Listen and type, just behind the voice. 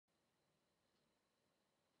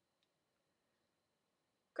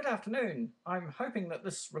Good afternoon. I'm hoping that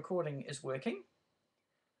this recording is working.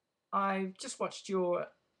 I just watched your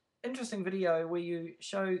interesting video where you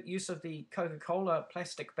show use of the Coca-Cola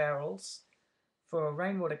plastic barrels for a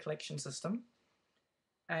rainwater collection system.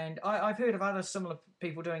 And I've heard of other similar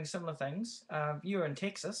people doing similar things. You're in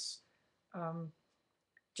Texas.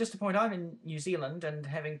 Just to point, I'm in New Zealand, and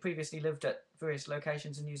having previously lived at various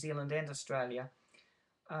locations in New Zealand and Australia,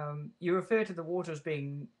 you refer to the water as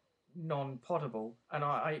being non-potable, and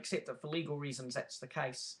I accept that for legal reasons that's the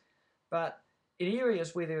case. But in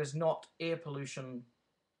areas where there is not air pollution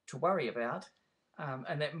to worry about,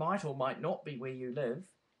 and that might or might not be where you live,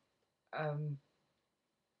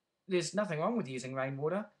 there's nothing wrong with using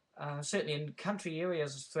rainwater. Certainly in country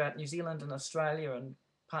areas throughout New Zealand and Australia and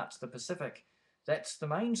parts of the Pacific, that's the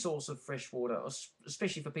main source of fresh water,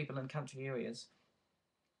 especially for people in country areas.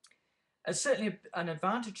 It's certainly an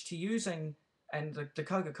advantage to using, and the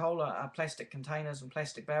Coca-Cola plastic containers and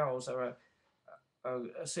plastic barrels are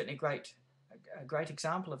certainly a great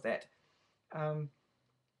example of that.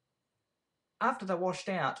 After they're washed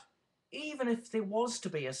out, even if there was to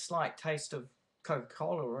be a slight taste of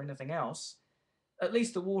Coca-Cola or anything else, at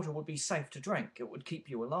least the water would be safe to drink. It would keep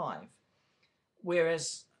you alive.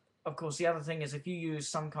 Whereas, of course, the other thing is if you use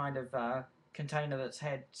some kind of container that's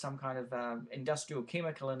had some kind of industrial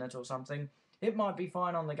chemical in it or something, it might be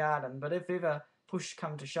fine on the garden, but if ever push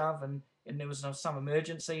come to shove and there was some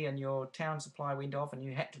emergency and your town supply went off and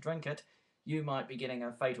you had to drink it, you might be getting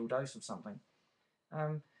a fatal dose of something.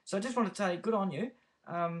 So I just want to tell you, good on you.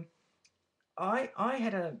 I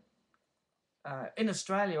had in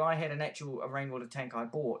Australia, I had a rainwater tank I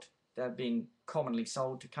bought. They're being commonly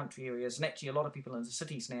sold to country areas, and actually a lot of people in the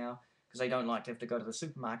cities now, because they don't like to have to go to the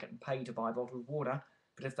supermarket and pay to buy bottled water,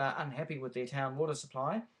 but if they're unhappy with their town water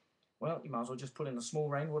supply, well, you might as well just put in a small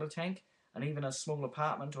rainwater tank, and even a small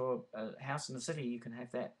apartment or a house in the city, you can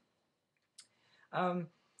have that.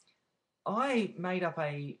 I made up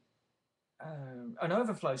an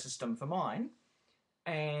overflow system for mine,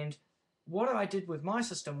 and what I did with my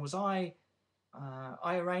system was I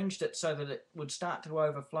arranged it so that it would start to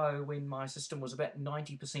overflow when my system was about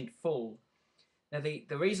 90% full. Now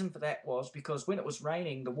the reason for that was because when it was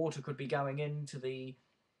raining, the water could be going into the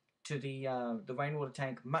rainwater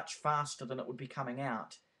tank much faster than it would be coming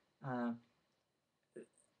out.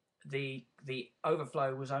 The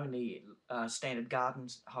overflow was only standard garden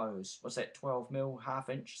hose. What's that, 12mm, ½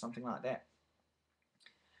 inch, something like that.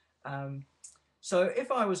 So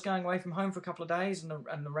if I was going away from home for a couple of days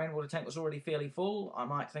and the rainwater tank was already fairly full, I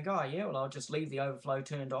might think, oh yeah, well I'll just leave the overflow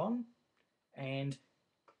turned on, and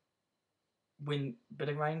when a bit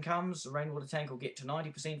of rain comes, the rainwater tank will get to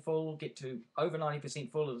 90% full, get to over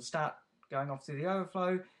 90% full, it'll start going off through the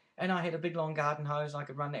overflow, and I had a big long garden hose. I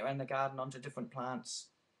could run that around the garden onto different plants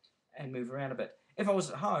and move around a bit. If I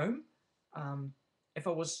was at home, if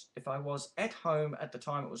I was at home at the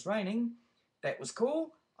time it was raining, that was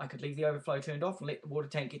cool. I could leave the overflow turned off and let the water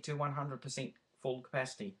tank get to 100% full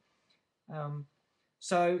capacity.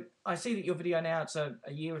 So I see that your video now, it's a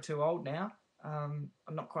year or two old now. I'm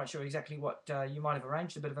not quite sure exactly what you might have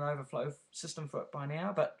arranged a bit of an overflow system for it by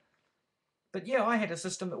now, but yeah, I had a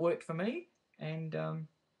system that worked for me, and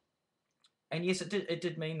yes, it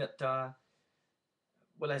did mean that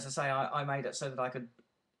well, as I say, I made it so that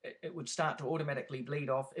it would start to automatically bleed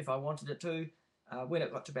off if I wanted it to when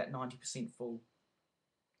it got to about 90% full.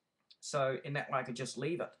 So in that way I could just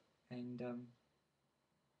leave it,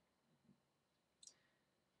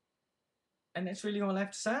 and that's really all I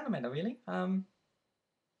have to say on the matter, really.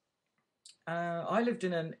 I lived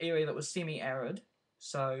in an area that was semi-arid,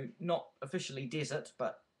 so not officially desert,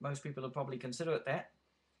 but most people would probably consider it that.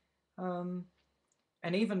 And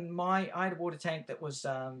even I had a water tank that was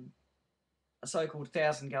a so-called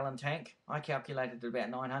 1,000-gallon tank. I calculated it about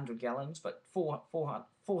 900 gallons, but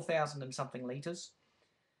 4,000 and something litres.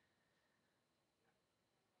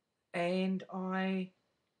 And out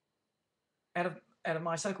of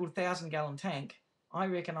my so-called 1,000-gallon tank, I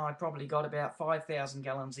reckon I probably got about 5,000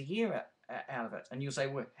 gallons a year out of it. And you'll say,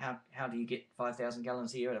 well, how do you get 5,000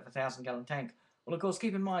 gallons a year out of a 1,000-gallon tank? Well, of course,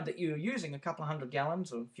 keep in mind that you're using a couple of hundred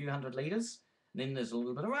gallons or a few hundred litres, and then there's a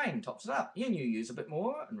little bit of rain, tops it up. And you use a bit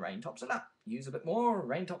more, and rain tops it up. Use a bit more,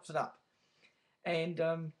 rain tops it up.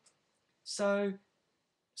 And so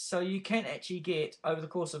you can actually get, over the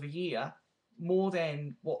course of a year, more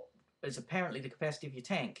than what is apparently the capacity of your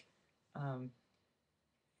tank.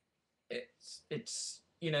 It's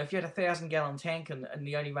you know, if you had a 1,000-gallon tank and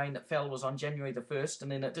the only rain that fell was on January the 1st,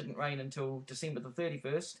 and then it didn't rain until December the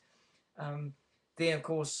 31st, then of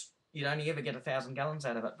course you'd only ever get 1,000 gallons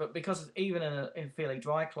out of it. But because even in a fairly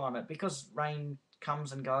dry climate, because rain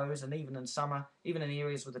comes and goes, and even in summer, even in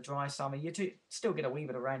areas with a dry summer, you still get a wee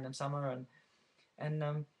bit of rain in summer, and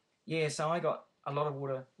yeah, so I got a lot of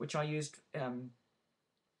water, which I used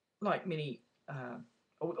like many.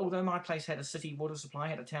 Although my place had a city water supply,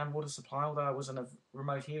 had a town water supply, although I was in a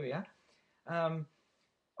remote area,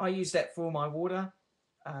 I used that for my water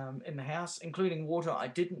in the house, including water I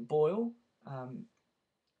didn't boil,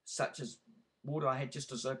 such as water I had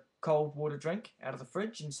just as a cold water drink out of the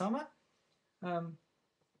fridge in summer.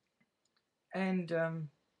 And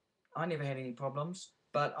I never had any problems.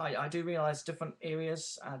 But I do realise different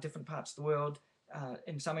areas, different parts of the world,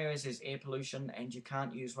 in some areas there's air pollution and you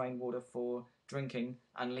can't use rainwater for drinking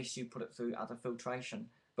unless you put it through other filtration.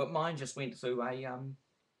 But mine just went through a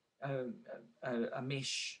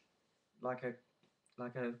mesh, like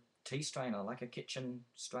a tea strainer, like a kitchen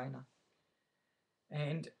strainer.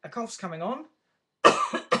 And a cough's coming on,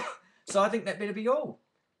 so I think that better be all.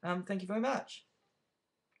 Thank you very much,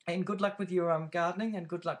 and good luck with your gardening, and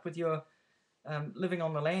good luck with your living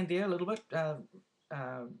on the land there a little bit,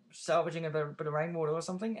 salvaging a bit of rainwater or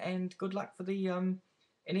something, and good luck for the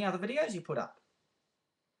any other videos you put up.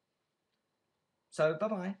 So bye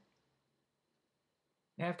bye.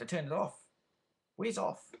 Now I have to turn it off. Where's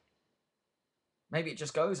off? Maybe it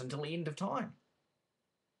just goes until the end of time.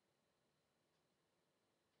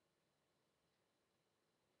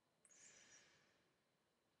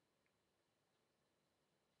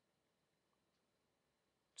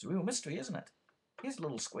 It's a real mystery, isn't it? Here's a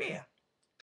little square.